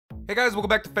Hey guys, welcome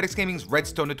back to FedEx Gaming's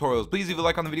Redstone tutorials. Please leave a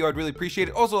like on the video, I'd really appreciate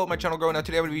it. Also, help my channel grow. Now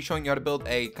today I'm going to be showing you how to build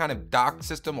a kind of dock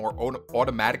system or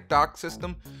automatic dock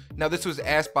system. Now this was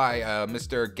asked by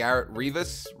Mr. Garrett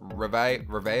Revis.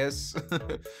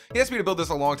 He asked me to build this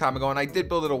a long time ago, and I did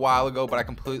build it a while ago, but I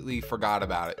completely forgot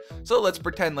about it. So let's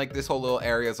pretend like this whole little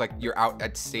area is like you're out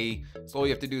at sea. So all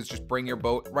you have to do is just bring your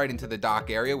boat right into the dock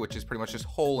area, which is pretty much this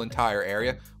whole entire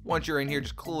area. Once you're in here,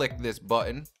 just click this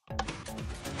button.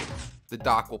 The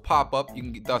dock will pop up. You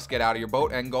can thus get out of your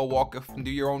boat and go walk off and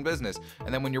do your own business.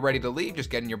 And then when you're ready to leave, just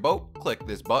get in your boat, click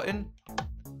this button.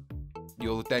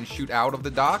 You'll then shoot out of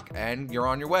the dock and you're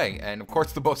on your way. And of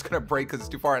course the boat's gonna break because it's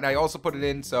too far. And I also put it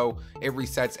in so it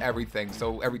resets everything.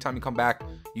 So every time you come back,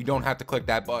 you don't have to click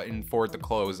that button for it to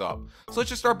close up. So let's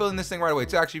just start building this thing right away.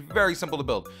 It's actually very simple to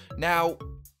build. Now,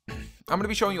 I'm going to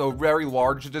be showing you a very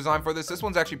large design for this. This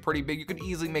one's actually pretty big. You could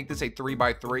easily make this a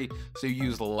 3x3, so you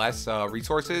use less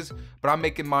resources. But I'm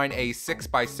making mine a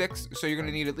 6x6, so you're going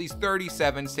to need at least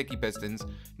 37 sticky pistons,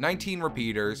 19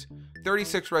 repeaters,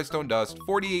 36 redstone dust,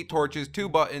 48 torches, 2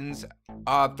 buttons,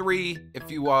 3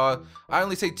 if you, I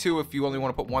only say 2 if you only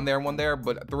want to put one there and one there,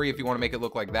 but 3 if you want to make it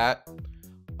look like that.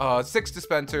 6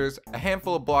 dispensers, a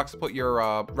handful of blocks to put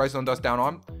your redstone dust down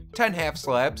on, 10 half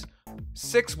slabs,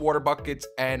 6 water buckets,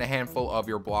 and a handful of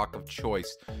your block of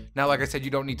choice. Now, like I said,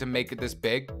 you don't need to make it this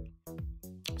big.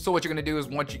 So what you're going to do is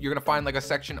you're going to find like a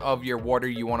section of your water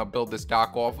you want to build this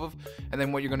dock off of. And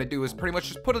then what you're going to do is pretty much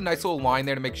just put a nice little line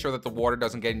there to make sure that the water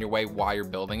doesn't get in your way while you're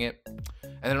building it.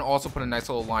 And then also put a nice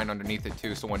little line underneath it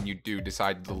too, so when you do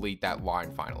decide to delete that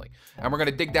line finally. And we're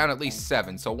going to dig down at least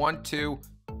 7. So 1, 2,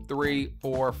 3,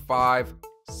 4, 5,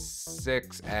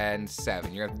 6, and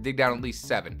 7. You're gonna have to dig down at least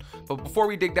 7. But before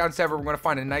we dig down 7, we're gonna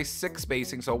find a nice 6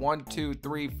 spacing. So 1, 2,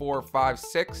 3, 4, 5,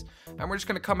 6. And we're just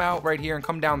gonna come out right here and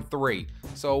come down 3.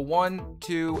 So 1,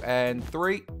 2, and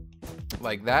 3.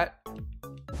 Like that.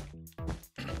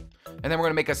 And then we're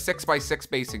gonna make a 6x6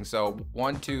 spacing. So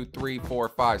 1, 2, 3, 4,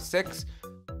 5, 6.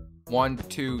 1,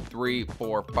 2, 3,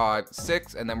 4, 5,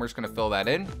 6. And then we're just gonna fill that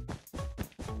in.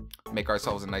 Make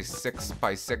ourselves a nice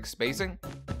 6x6 spacing.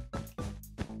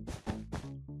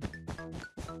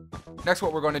 Next,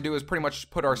 what we're going to do is pretty much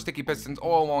put our sticky pistons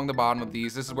all along the bottom of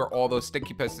these. This is where all those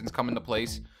sticky pistons come into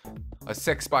place. A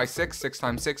 6x6, 6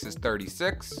 times 6 is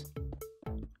 36.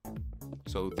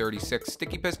 So 36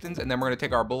 sticky pistons. And then we're going to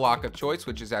take our block of choice,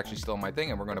 which is actually still my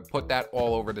thing, and we're going to put that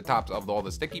all over the tops of all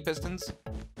the sticky pistons.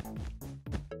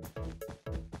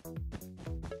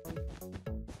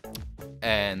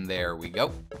 And there we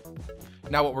go.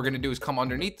 Now what we're going to do is come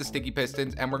underneath the sticky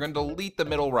pistons, and we're going to delete the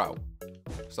middle row.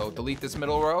 So delete this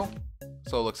middle row.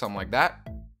 So it looks something like that.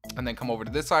 And then come over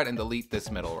to this side and delete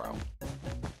this middle row.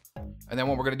 And then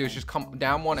what we're going to do is just come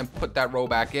down one and put that row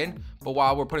back in. But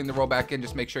while we're putting the row back in,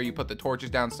 just make sure you put the torches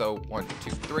down. So 1,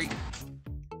 2, 3.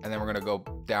 And then we're going to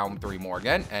go down 3 more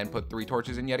again and put 3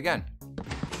 torches in yet again.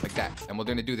 Like that. And we're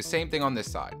going to do the same thing on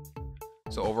this side.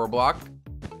 So over a block,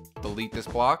 delete this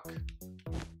block.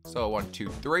 So 1, 2,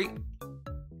 3.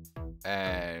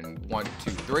 And 1,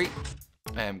 2, 3.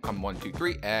 And come 1, 2,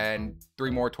 3, and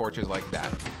 3 more torches like that.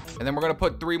 And then we're gonna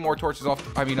put 3 more torches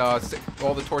off. I mean, all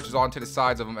the torches onto the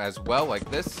sides of them as well, like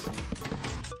this.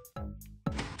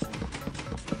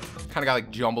 Kind of got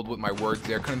like jumbled with my words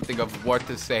there. Couldn't think of what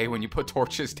to say when you put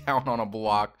torches down on a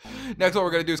block. Next, what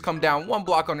we're gonna do is come down 1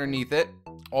 block underneath it,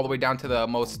 all the way down to the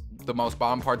most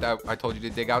bottom part that I told you to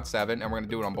dig out 7, and we're gonna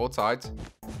do it on both sides.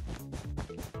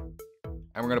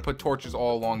 And we're gonna put torches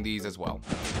all along these as well.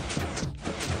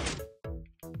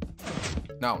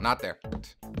 No, not there.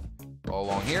 All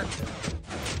along here.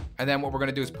 And then what we're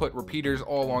going to do is put repeaters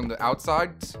all along the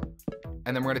outsides.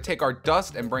 And then we're going to take our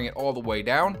dust and bring it all the way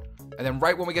down. And then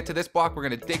right when we get to this block, we're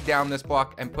going to dig down this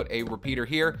block and put a repeater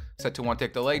here. Set to 1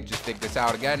 tick delay. Just dig this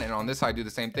out again. And on this side, do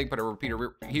the same thing. Put a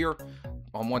repeater here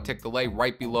on 1 tick delay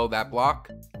right below that block.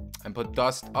 And put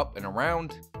dust up and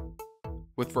around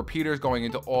with repeaters going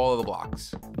into all of the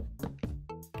blocks.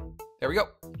 There we go.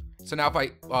 So now if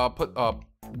I put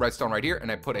redstone right here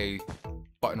and I put a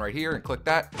button right here and click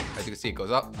that, as you can see, it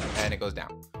goes up and it goes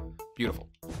down. Beautiful.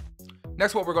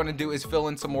 Next, what we're going to do is fill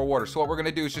in some more water. So what we're going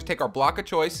to do is just take our block of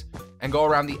choice and go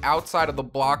around the outside of the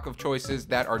block of choices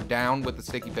that are down with the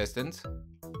sticky pistons, and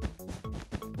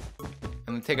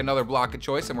then take another block of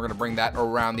choice and we're going to bring that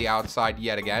around the outside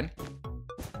yet again.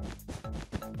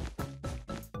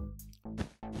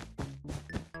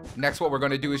 Next, what we're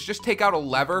going to do is just take out a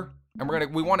lever.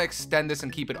 And we want to extend this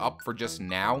and keep it up for just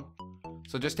now.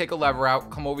 So just take a lever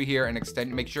out, come over here and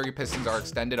extend, make sure your pistons are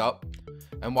extended up.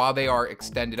 And while they are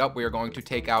extended up, we are going to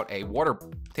take out a water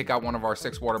take out one of our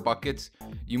 6 water buckets.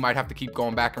 You might have to keep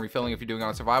going back and refilling if you're doing it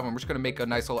on survival. And we're just going to make a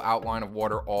nice little outline of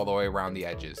water all the way around the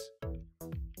edges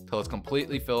till it's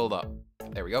completely filled up.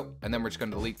 There we go. And then we're just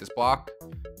going to delete this block.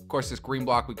 Of course, this green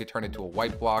block we could turn into a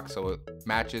white block so it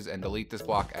matches, and delete this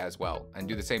block as well. And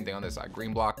do the same thing on this side.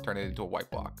 Green block, turn it into a white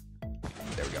block.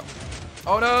 There we go.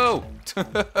 Oh no!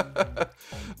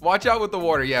 Watch out with the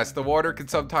water. Yes, the water can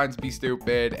sometimes be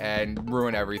stupid and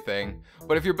ruin everything.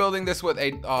 But if you're building this with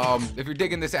a, if you're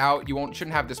digging this out, you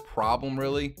shouldn't have this problem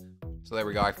really. So there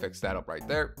we go. I fixed that up right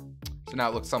there. So now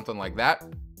it looks something like that.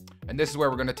 And this is where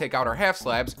we're going to take out our half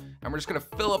slabs, and we're just going to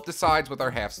fill up the sides with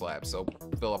our half slabs. So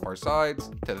fill up our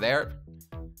sides to there,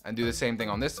 and do the same thing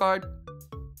on this side.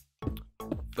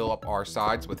 Fill up our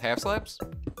sides with half slabs.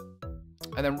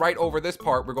 And then right over this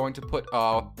part, we're going to put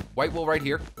white wool right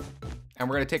here. And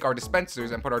we're going to take our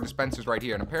dispensers and put our dispensers right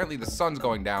here. And apparently the sun's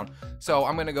going down, so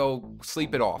I'm going to go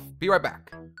sleep it off. Be right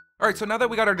back. All right, so now that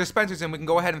we got our dispensers in, we can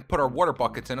go ahead and put our water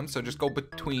buckets in them. So just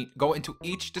go into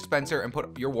each dispenser and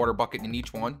put your water bucket in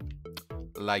each one.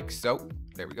 Like so.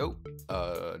 There we go.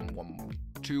 1,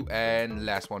 2, and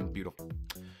last one. Beautiful.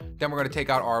 Then we're going to take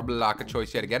out our block of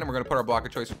choice yet again. And we're going to put our block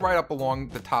of choice right up along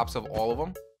the tops of all of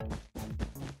them.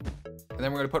 And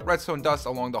then we're going to put redstone dust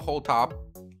along the whole top.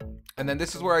 And then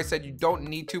this is where I said you don't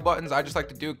need 2 buttons. I just like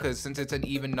to do it because since it's an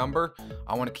even number,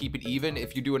 I want to keep it even.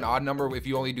 If you do an odd number, if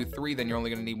you only do 3, then you're only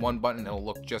going to need 1 button and it'll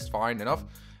look just fine enough.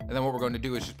 And then what we're going to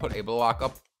do is just put a block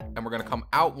up, and we're going to come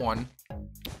out 1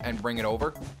 and bring it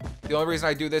over. The only reason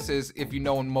I do this is, if you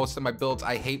know, in most of my builds,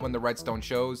 I hate when the redstone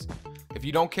shows. If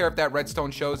you don't care if that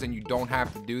redstone shows, then you don't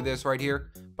have to do this right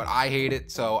here. But I hate it,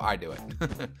 so I do it.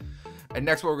 And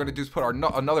next what we're going to do is put our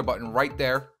another button right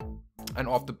there. And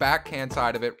off the backhand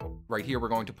side of it, right here, we're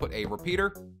going to put a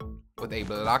repeater with a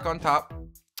block on top,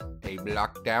 a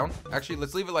block down. Actually,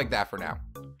 let's leave it like that for now.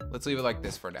 Let's leave it like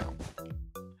this for now,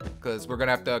 because we're going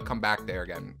to have to come back there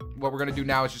again. What we're going to do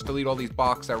now is just delete all these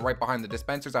blocks that are right behind the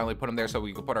dispensers. I only put them there so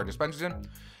we can put our dispensers in.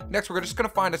 Next, we're just going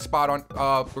to find a spot on,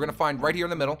 we're going to find right here in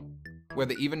the middle where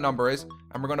the even number is.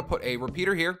 And we're going to put a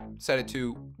repeater here, set it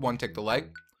to 1 tick delay.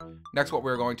 Next, what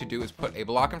we're going to do is put a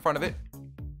block in front of it,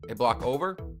 a block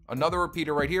over, another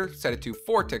repeater right here, set it to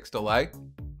 4 ticks delay,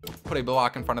 put a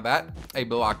block in front of that, a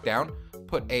block down,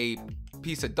 put a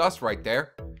piece of dust right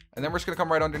there, and then we're just going to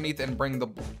come right underneath and bring the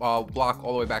block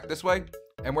all the way back this way.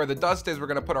 And where the dust is, we're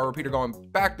going to put our repeater going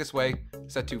back this way,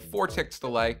 set to 4 ticks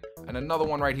delay, and another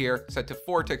one right here, set to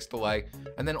 4 ticks delay.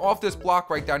 And then off this block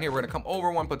right down here, we're going to come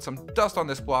over 1, put some dust on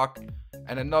this block,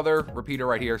 and another repeater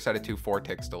right here, set it to 4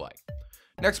 ticks delay.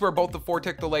 Next, where both the 4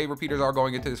 tick delay repeaters are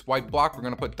going into this white block, we're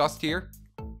going to put dust here,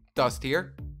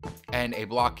 and a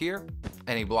block here,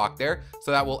 and a block there.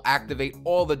 So that will activate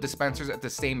all the dispensers at the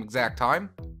same exact time.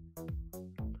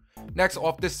 Next,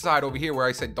 off this side over here where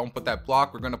I said don't put that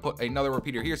block, we're going to put another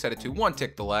repeater here, set it to 1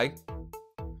 tick delay.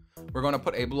 We're going to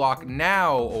put a block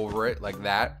now over it like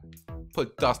that,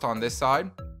 put dust on this side,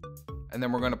 and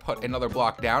then we're going to put another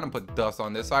block down and put dust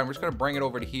on this side. We're just going to bring it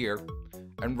over to here,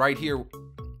 and right here,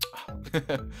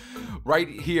 right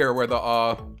here where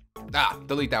the,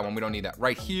 delete that one, we don't need that.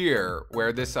 Right here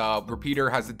where this repeater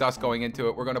has the dust going into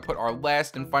it, we're going to put our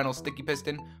last and final sticky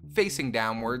piston facing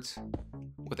downwards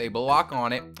with a block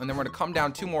on it, and then we're going to come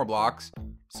down 2 more blocks.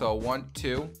 So 1,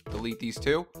 2, delete these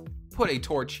 2, put a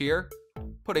torch here,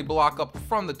 put a block up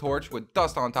from the torch with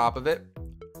dust on top of it,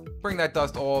 bring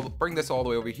this all the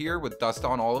way over here with dust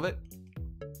on all of it.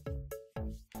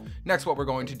 Next, what we're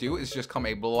going to do is just come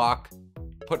a block,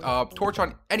 put a torch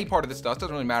on any part of this dust,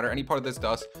 doesn't really matter, any part of this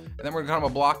dust, and then we're going to come a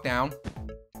block down.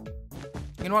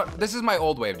 You know what, this is my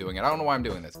old way of doing it, I don't know why I'm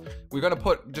doing this. We're going to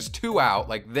put just 2 out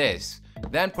like this,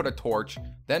 then put a torch,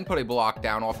 then put a block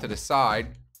down off to the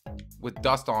side with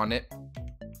dust on it,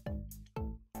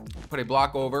 put a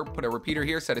block over, put a repeater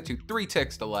here, set it to 3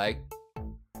 ticks delay,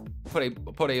 put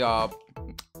a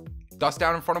dust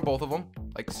down in front of both of them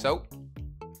like so,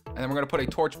 and then we're going to put a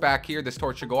torch back here. This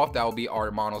torch should go off. That will be our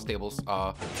monostable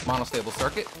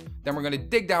circuit. Then we're going to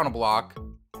dig down a block,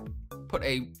 put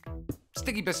a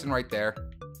sticky piston right there.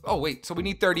 Oh wait, so we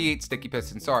need 38 sticky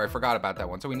pistons. Sorry, I forgot about that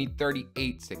one. So we need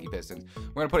 38 sticky pistons.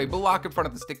 We're gonna put a block in front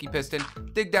of the sticky piston,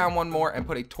 dig down 1 more, and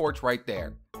put a torch right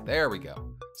there. There we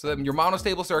go. So then your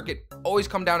monostable circuit, always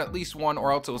come down at least 1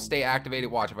 or else it will stay activated.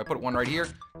 Watch, if I put 1 right here,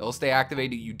 it'll stay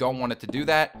activated. You don't want it to do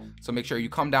that. So make sure you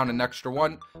come down an extra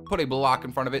 1, put a block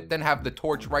in front of it, then have the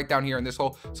torch right down here in this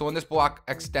hole. So when this block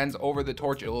extends over the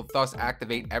torch, it will thus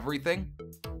activate everything.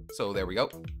 So there we go.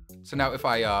 So now if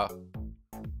I,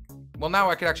 well,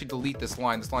 now I could actually delete this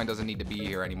line. This line doesn't need to be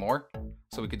here anymore.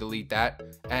 So we could delete that.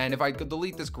 And if I could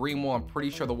delete this green wool, I'm pretty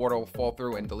sure the water will fall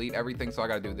through and delete everything. So I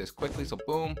got to do this quickly. So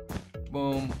boom,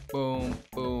 boom, boom,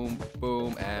 boom,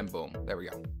 boom, and boom. There we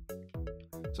go.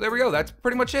 So there we go. That's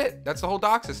pretty much it. That's the whole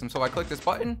dock system. So if I click this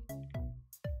button.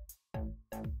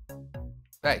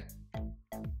 Hey,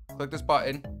 click this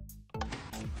button.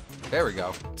 There we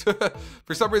go.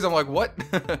 For some reason, I'm like, what?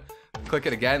 Click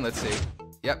it again. Let's see.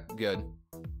 Yep, good.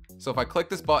 So if I click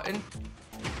this button,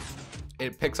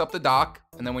 it picks up the dock.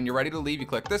 And then when you're ready to leave, you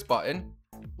click this button,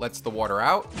 lets the water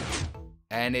out,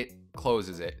 and it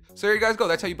closes it. So there you guys go.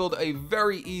 That's how you build a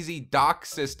very easy dock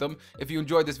system. If you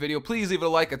enjoyed this video, please leave it a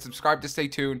like and subscribe to stay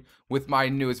tuned with my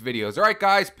newest videos. All right,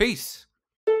 guys. Peace.